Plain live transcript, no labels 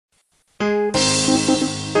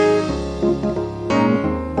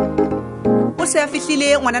se a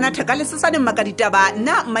fihlile ngwanana theka le sesane makaditaba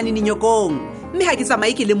nna Manini Nyokong mme ha ke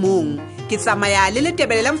tsamaye ke le mong ke tsamaya le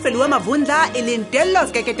letebele la mfelo wa mavundla e leng Tello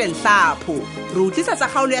Skekete Nhlapho re utlisa sa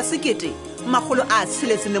kgaolo ya sekete makgolo a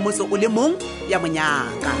tshiletseng le motso o le mong ya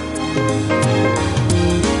Monyaka.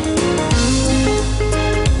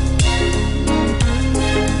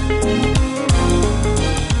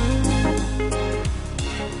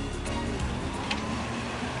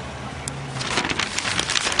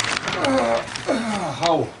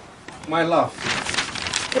 How, my love.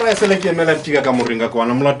 Kira seleke mela tiga ka moringa kwa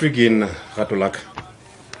na mlatwe ke nna gato laka.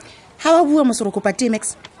 Ha wa bua mosoro kopa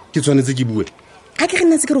Max. Ke tshwanetse ke bue. Ha ke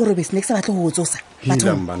rena se ke re business ba tlo go tsosa.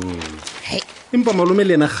 Batho. Hey. Impa malome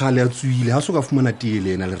le ena gale a tswile ha so ka fumana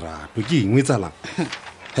tiele ena le rato. Ke engwe tsala.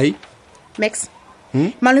 Hey. Max.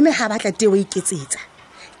 Malome ha batla teo iketsetsa.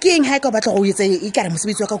 Ke eng ha ka batla go etsa e ka re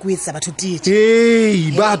mosebetsi wa ka go etsa batho tete. Hey,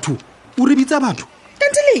 batho. O re bitsa batho.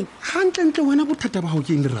 Tanteleng. Hantle wena bothata ba ho ke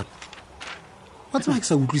eng le rato. Wa tswa ke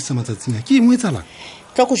sa utlwisa matsatsing a. Ke engwe tsala.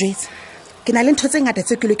 Tlo go jetsa. Ke na le ntho tse ngata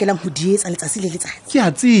tse ke lokelang ho di etsa letsatsi le letsatsi. Ke a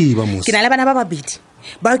tseba mos. Ke na le bana ba babedi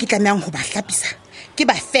bao ke tlamehang ho ba hlapisa. Ke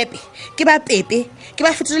ba fepe, ke ba pepe, ke ba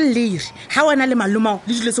fetole leiri. Ha wena le malomao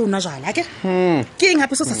le dilo tse o nwa jwala, ke? Ke eng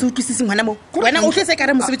hape so sa se utlwisising hwana mo? Wena o hletse ka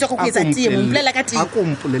re mosebetsi wa go etsa tie mo mpolela ka tie. A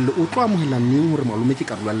kompolelle o tlo amohela neng hore malome ke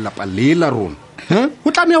karolo ya lelapa le la rona. Ho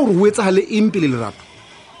tlameha hore o etsa hale impi le lerato.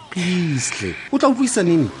 Please, o tla utlwisa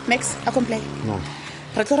neng? Max, a complain. No.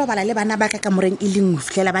 Re tlo robala le bana ba ka moreng e leng ho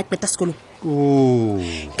fihlela ba qeta sekolo.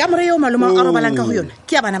 Ka more yo maloma a robalang ka ho yona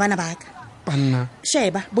ke ya bana ba ka. Banna.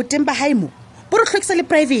 Sheba boteng ba haimo bo re hlokisa le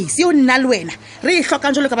privacy o nna le wena re e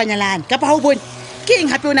hlokang jolo ka banyalana kapa ha o bone ke eng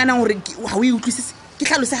hape o nana hore ha o e utlwisise ke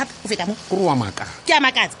hlalose hape o feta mo go wa maka ke a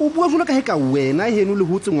makatsa o bua jolo ka he ka wena heno le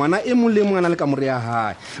hotse ngwana e mong le mong ana le ka more ya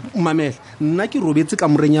hae mamela nna ke robetse ka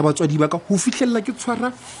moreng ya batswadi ba ka ho fihlella ke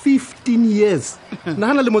tshwara 15 years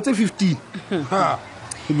nahana le motse 15 ha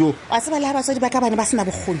yo wa se ba la batswadi ba ka bana ba sena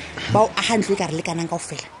bogoni ba o a handle ka re le kanang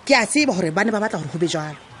kaofela ke a tseba hore bana ba batla hore ho be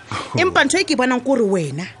jwalo empa ntho e ke bonang gore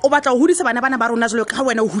wena o batla ho hudisa bana ba rona jalo ka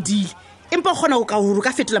wena o hudile empa o kgona go ka hore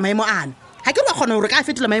ka fetola maemo ana ha ke re kgona hore ka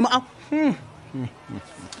fetola maemo a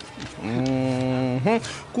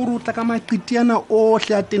go rutla ka maqitiana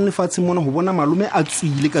ohle a teng lefatshe mona ho bona malome a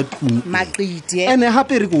tswile ka tlung maqiti ene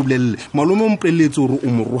hape re go bolelle malome o mpeletse hore o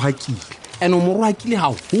mo rohakile ene o mo rohakile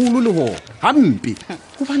haholo le ho hampe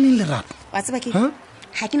go baneng le rapo wa tseba ke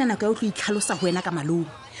ha ke nana ka o tlo itlhalosa ho wena ka malome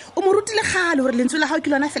o mo rutile gale hore lentswe la hao ke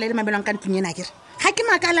lona fela le mamelwang ka ntlong ena kere ha ke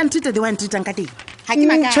makala ntite de wa ntitang ka teng ha ke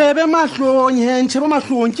makala tshebe mahlong tshebe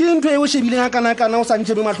mahlong ke ntwe e o shebileng kana o sa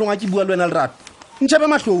ntshebe mahlong a ke bua le wena le rato ntshebe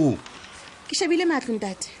mahlong ke shebile matlong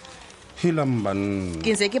tate hela mban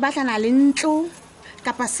ke ntse ke batlana le ntlo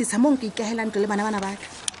kapa sisa mo nke ikahela ntlo le bana ba ka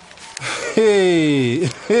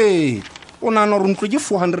hey ona no ntlo ke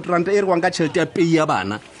 400 rand e re wang ka tšhelete ya pay ya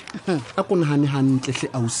bana a ko nahane hantle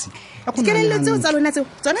hle ausi a ko nahane tseo tsa lona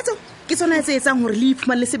tsona ke tsona tse etsang hore le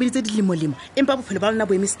iphumane le sebeditse dilemo empa bophelo ba lona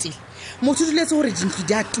bo emestile motho diletse hore dintlo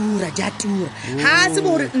di a tura ha se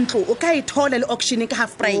bo hore ntlo o ka e thola le auction ka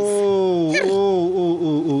half price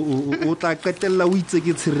o tla qetella o itse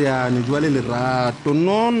ke tshireane jwale le rato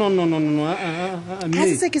no ha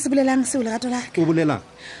se ke se bolelang se o le rato la o bolelang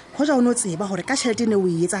ho ja o no tseba hore ka tšhelete ne o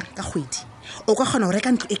e etsa ka kgwedi o ka kgona ho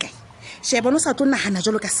reka ntlo e kae sheba no sa tlo nahana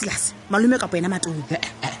jalo ka Silas malume ka poena matong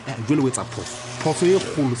jwale o etsa phoso e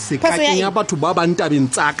kgolo se ka kenya batho ba ba ntabeng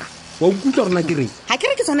tsaka wa ukutla rena ke reng ha ke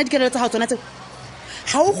re ke tsona dikelelo tsa hao tsona tseo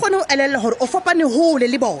ha o kgone o elella hore o fapane hole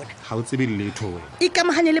le bona ha o tsebe letho e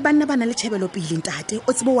kamahanye le banna bana le tshebelo pele ntate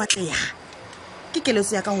o tsebe wa tleya ke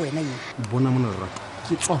keletso ya ka ho wena yena bona mona rra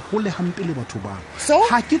ke tswa hole hampe le batho ba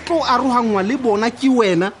ha ke tlo arohangwa le bona ke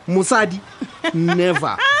wena mosadi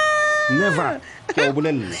never ke o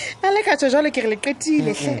bolelle ale ka tsho jalo ke re le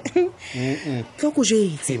qetile hle tlo go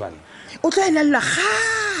jetse o tlo elella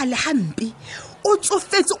gale hampe o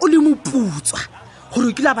tsofetse o le moputswa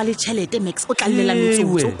hore ke la ba le tšhelete Max o tlallela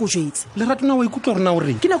metsotso go jetse le ratona wa ikutlwa rena o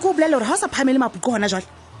reng ke na go bolela hore ha o sa phamele mapuko hona jwale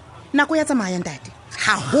nako ya tsamaya ntate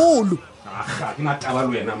haholo ke na taba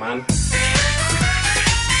le wena man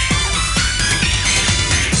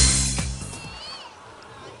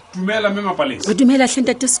dumela mme Mapalesa o dumela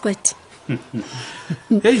Ntate Squat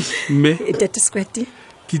hey mme Ntate Squat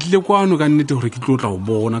ke tlile kwano ka nnete hore ke tlo tla go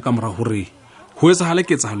bona ka mora hore ho etsa hale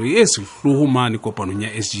ketsahalo e sehloho mane kopanong ya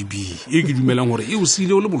SGB e ke dumelang hore e o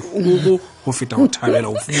sile o le bohloko ho feta ho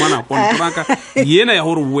thabela ho fumana kontraka yena ya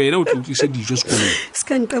hore wena o tlotise dijo sekolong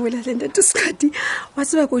ska nqabela Ntate Squat wa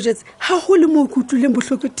tseba go jetse ha ho le mo kutluleng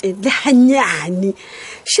bohloko teng le hanyane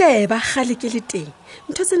sheba gale ke le teng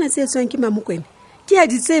ntho tsena tse etswang ke mamokwena ke a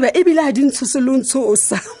di tseba ebile ha di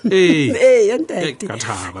ntshoselontshosa ya ntate ka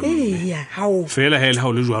thaba ya hao fela hela ha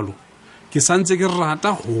o le jwalo ke santse ke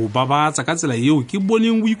rata ho babatsa ka tsela eo ke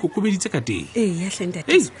boneng o ikokobeditse ka teng ya hle ei ntate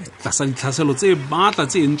tlasa ditlhaselo tse matla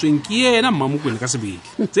tse entsweng ke yena Mmamokwena ka sebele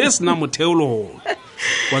tse sena motheolo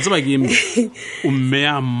wa tseba ke o mme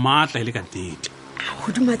ya matla ile ka nnete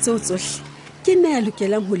hodima tseo tsohle ke nna ya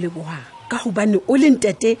lokelang ho leboha ka hobane o le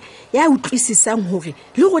ntate ya utlwisisang hore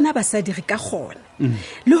le rona basadi re ka kgona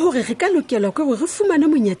le hore re ka lokelwa ke hore re fumane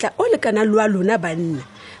monyetla o lekana le wa lona banna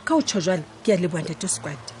ka ho tjhojwana ke a leboha ntate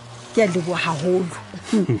Squad ke a leboha haholo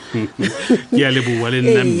ke a leboha le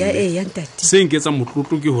nna ya ntate se nketsa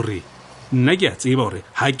motlotlo ke hore nna ke a tseba hore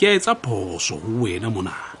ha ke a etsa phoso ho wena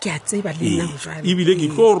mona ke a tseba le nna ho jwale ebile ke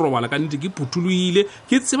tlo robala ka nnete ke phuthulohile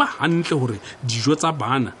ke tseba hantle hore dijo tsa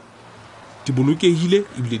bana di bolokehile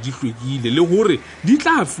ebile di hlwekile le hore di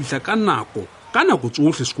tla fihla ka nako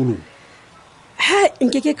tsohle sekolong ha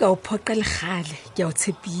nkeke ka o phoqa le gale ke a o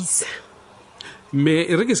tshepisa mme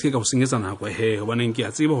e re ke se ka o senyetsa nako hobaneng ke a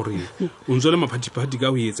tseba hore o ntse le maphathiphathi ka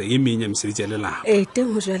ho etsa e meng ya mesebetsi ya lelapa teng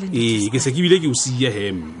ho jwale ke se ke bile ke o siya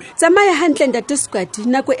mme tsamaya hantle ntate Squad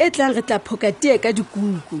nako e tlang re tla phoka tee ka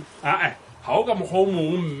dikuku ha o ka mokgwa o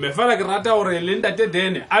mong mme fela ke rata hore le ntate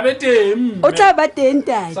Dene a be teng o tla ba teng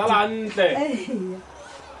ntate sala hantle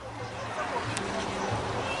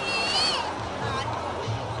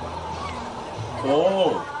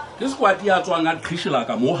ke Squad ya tswang a qhishela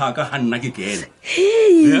ka mo ha ka hanna ke kene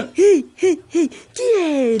hey ke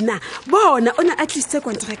yena bona ona at least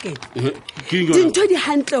contract dintho di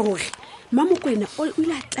hantle hore Mmamokwena o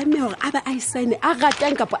ile a tlameha hore a ba a sign a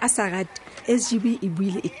ratang kapa a sa rate SGB e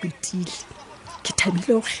buile e qetile ke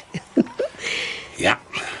thabile hore ya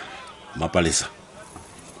Mapalesa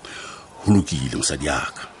ho lokile mosadi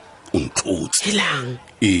yaka o ntlotse elang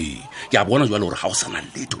ke a bona jwale hore ha o sana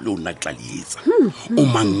letho le o nna tla lietsa o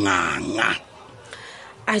manganga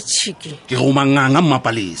a chiki ke go manganga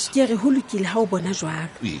Mapalesa ke re ho lokile ha o bona jwalo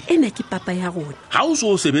ena ke papa ya rona ha o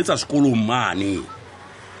so sebetsa sekolong mane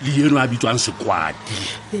le yeno a bitswang Sekwati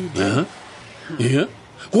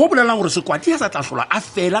go bolelang gore Sekwati ya sa tla hlola a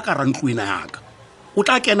fela ka rantlwena yaka o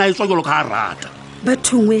tla kena e tswa jalo ka rata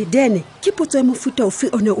bathongwe Dene ke potso ya mofuta ofe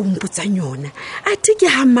one o mpotsang yona a thi ke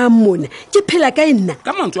ha mamona ke phela ka nna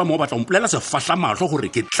ka mantswe a mo batla mpolela sefahla mahlo gore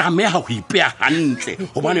ke tlameha go ipea hantle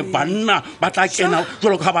hobane banna ba tla kena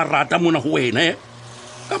jalo ka ba rata mona go wena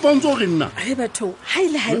ka bontso re nna batho ha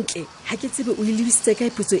ile hantle ha ke tsebe o lebisitse ka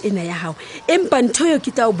potso ena ya hao empa ntho yo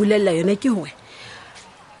ke tla o bolella yona ke hore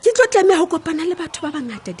ke tlo tlameha ho kopana le batho ba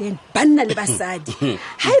bangata Dene banna le basadi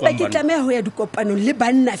ha eba ke tlameha ho ya dikopanong le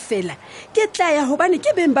banna fela ke tla ya hobane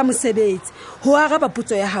ke beng ba mosebetsi ho araba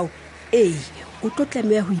potso ya hao o tlo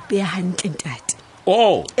tlameha ho ipeya hantle ntate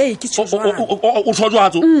ke o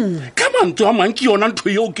tshwajwatso ka mantswe a mang ke yona ntho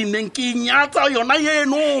eo ke neng ke nyatsa yona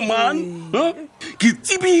yeno man ke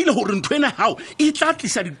tsebile hore ntho ena hao e tla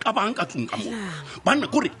tlisa ditabang ka tlong ka mona banna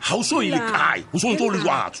kore ha o so ile kae o so ntse o le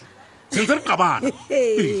jwatso sentse re qabana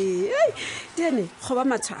Dene khoba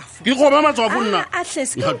matshwafo ke khoba matshwafo nna a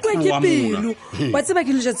tlese ka kwa ke pelo wa tseba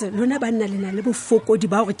ke le jetse lona banna lena le bofokodi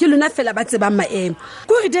ba hore ke lona fela ba tsebang maemo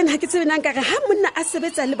go re Dene ha ke tsebe nang ka re ha monna a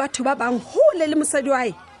sebetsa le batho ba bang hole le mosadi wa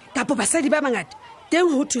hae kapo basadi ba bangata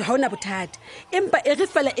teng ho thwe ha ona bothata empa e re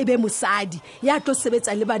fela ebe mosadi ya tlo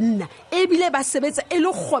sebetsa le banna e bile ba sebetsa e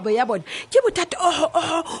le kgwebo ya bona ke bothata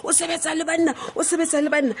o sebetsa le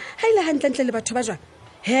banna ha ile hantle le batho ba jwang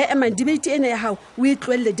man debate ena ya hao o e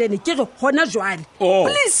tlwelle Dene ke re hona jwale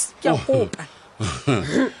please ke a kopa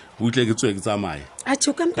o tle ke tswe ke tsamaye a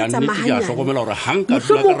tshoka mpatsa mahanya ke a hlokomela hore hanka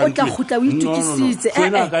dula ka rantlu o tla khutla o itukisitse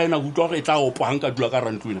tsena ka ena utlwa re tla opa hanka dula ka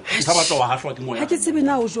rantlu ena sa batla wa hahlwa ke moya ha ke tsebe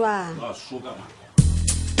na o jwang a soka ma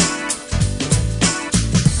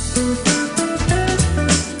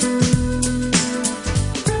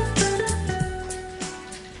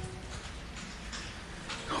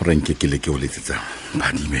renke ke le ke o letsetsa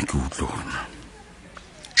Phadime ke utlona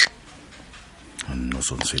no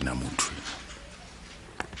son sena motho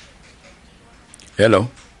hello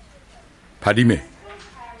Phadime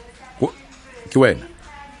ke wena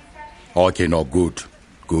okay no good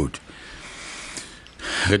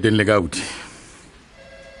re teng le ka uti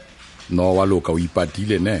no wa loka o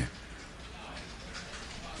ipatile ne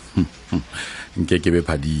nke ke be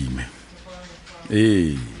Phadime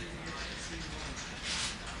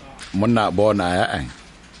monna bona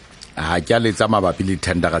ha ke a letsa mabapi le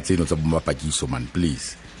tendera tseno tsa bomapakiso man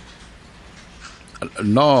please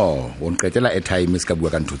no o nqetela airtime se ka bua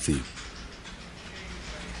ka ntho tseo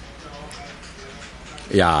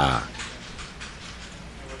ya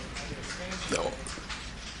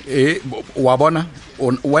wa bona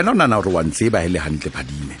wena o nana gore wa ntseba e le gantle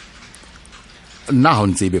phadime nna ga o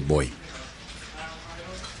ntsebe boy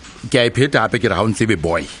ke a ipheta gape ke re ga o ntsebe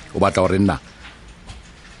boy o batla gore nna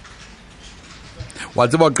wa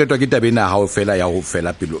tseba o qetwa ke tabena ga o fela ya go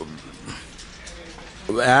fela pelo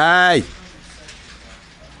ai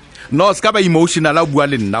no ska ba emotional a bua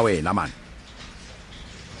le nna wena man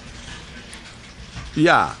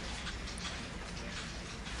ya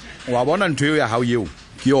wa bona ntho eo ya hao eo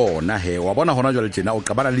ke yona he wa bona hona jwale tjena o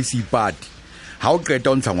qabana le seipati ha o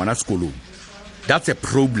qeta o ntsha ngwana sekolong that's a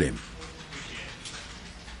problem.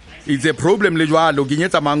 It's a problem le jwalo ke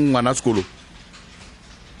nyetsa mang ngwana sekolo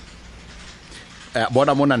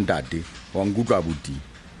bona mona ntate wa ngutwa abuti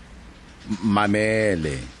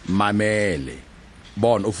mamele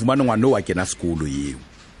bona o fumane ngwana o a kena sekolo eo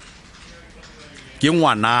ke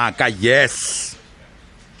ngwana ka yes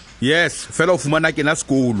fela o fumana kena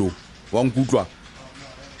sekolo wa ngutwa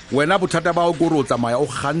wena bothata ba o go rotsa maya o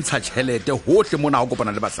gantsha tšhelete hohle mona o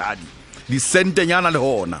kopana le basadi di sentenyana le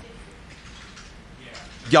hona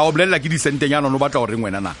ke a o bolella ke di sentenyana no batla gore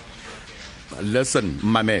ngwena na listen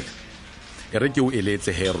mamele e re ke o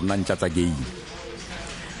eletse he rona ntša tsa game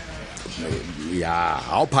ya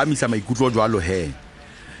ha o phamisa maikutlo jwalo he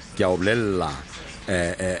ke a o bolella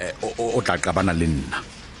o tla qabana le nna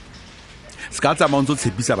ska tsa mantso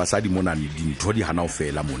tshepisa basadi mona le dintho di hana o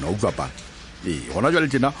fela mona o utlwa pa hona jwale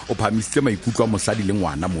tjena o phamisitse maikutlo a mosadi le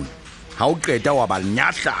ngwana mona ha o qeta wa ba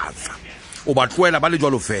nyahlatsa o ba tloela ba le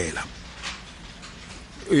jwalo fela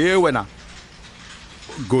wena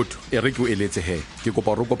good e re ke o eletse he ke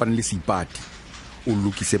kopa re kopane le seipati o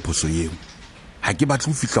lokise phoso eo ha ke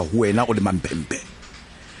batla o fihla ho wena o le mampempe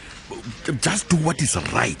just do what is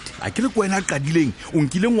right a ke re ko wena qadileng o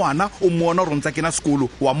nkile ngwana o mona re ntsa kena sekolo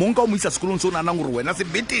wa monka o mo isa sekolong se o nana gore wena se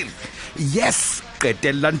betere yes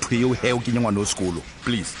qetella ntho eo he o kenye ngwana o sekolo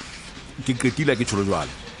please ke qetile ke tsholo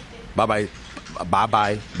jwalo bye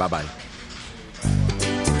bye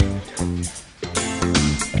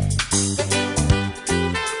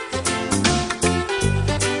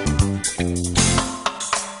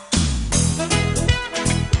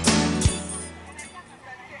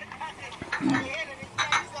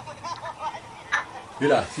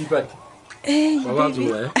Bila, sifat. Baba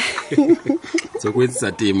zuwa so ko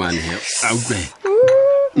etsa temane he. Autlwe.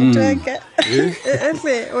 Monyaka.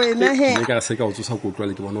 Ehle wena he. Ne ka se ka o tsosa ko tlwa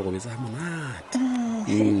le ke bona go betsa monate.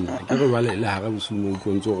 Ke go bale le ha ga bosumo o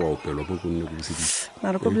tlontso go opelwa go nne go se di.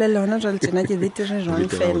 Mara go bolela hona jwale tsena ke betere jwang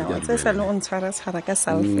fela. O tse sa le o ntshwara ka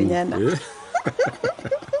salfenyana.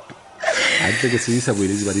 A ke se isa bo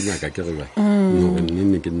eledi ba dingaka ke re ba no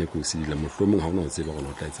nne ke nne go se dila mohlomong ha ona o tseba go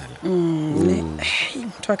nota etsala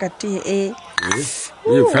ntwa ka te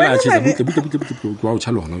fela a tshisa butle wa o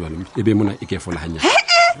tshalo hona jalo e be mona e ke fola hanya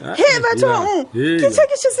he batho ke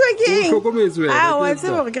tshekiswa ke hlokometswe wa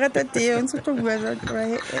tseba gore ke rata te o ntse go bua jwa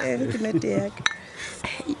ke nete yaka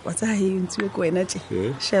wa tsa hi ntse ko wena tje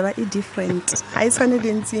sheba e different ha e tshwane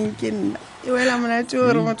le ntseng ke nna e wela mona tse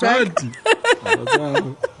gore motho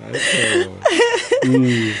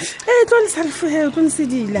tlo salfo he tlo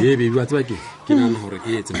nsidila be wa tswa ke nana hore ke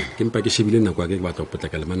etse ke mpa ke shebile nna kwa ke batla go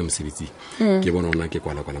potla le mana mosebetsi ke bona ona ke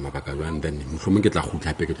kwala mabaka jwa and then mohlomong ke tla go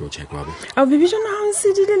tlhape ke tlo check wa bo a bibi jona ha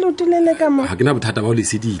nsidile lo telele ka mo ha ke na bothata ba o le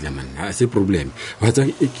sidila man ha se problem wa tswa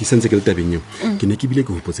ke sentse ke le tabeng yo ke ne ke bile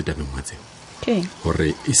ke hopotse tabeng motse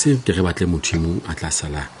hore e se ke re batle mothimo a tla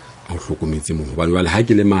sala a o hlokometse mo ba le ha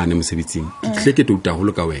ke le mane mosebetsing ke tle ke tota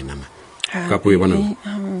holo ka wena ma ka po e bona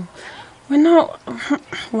wena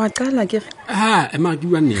wa qala ke ema ke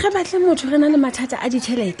bua nne ge batle motho re na le mathata a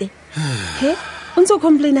ditšhelete he o ntse o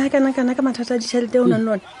complain ha kana ka mathata a ditšhelete o nang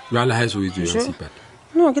lona jwale ha e so etse ya sipata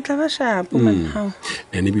no ke tla ba shapo man how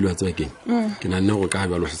ene bilwa tswa ke na nna go ka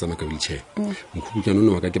ba lo setsa maka wheelchair mokhubutlana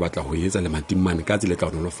no wa ka ke batla go etsa le matimmane ka tsile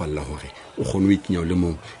tla go no falla hore o gone o ikinya le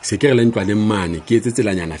mong se ke re le ntwa le mmane ke etse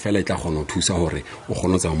tselanyana fela e tla gona o thusa hore o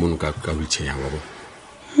gone tsa mono ka wheelchair wa bo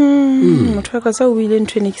motho ka tsa o ile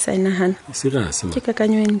ntwene ke sa inahana serious ke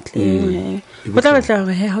kakanyo entle go tla batla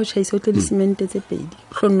gore he ha o chaise o tle di cement tse pedi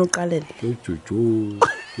hlonno qalele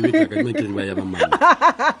ke be ka nna ke ba ya ba mama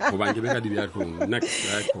go ba ke be ka di bya tlong next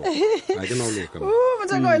right ha ke na o loka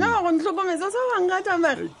motho ka wena go ntlokomeza sa wa ngata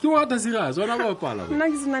mara ke wa ta serious ona ba pala nna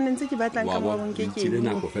ke sena ntse ke batlang ka mo bonke ke ke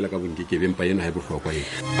nna go fela ka bonke ke bempa yena ha e bohlokwa e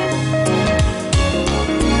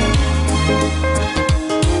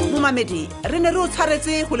momamedi re ne re o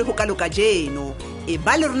tshwaretse go le go kaloka jeno e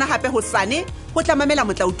ba le rona gape go sane go tlamamela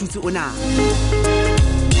motla o tutsi ona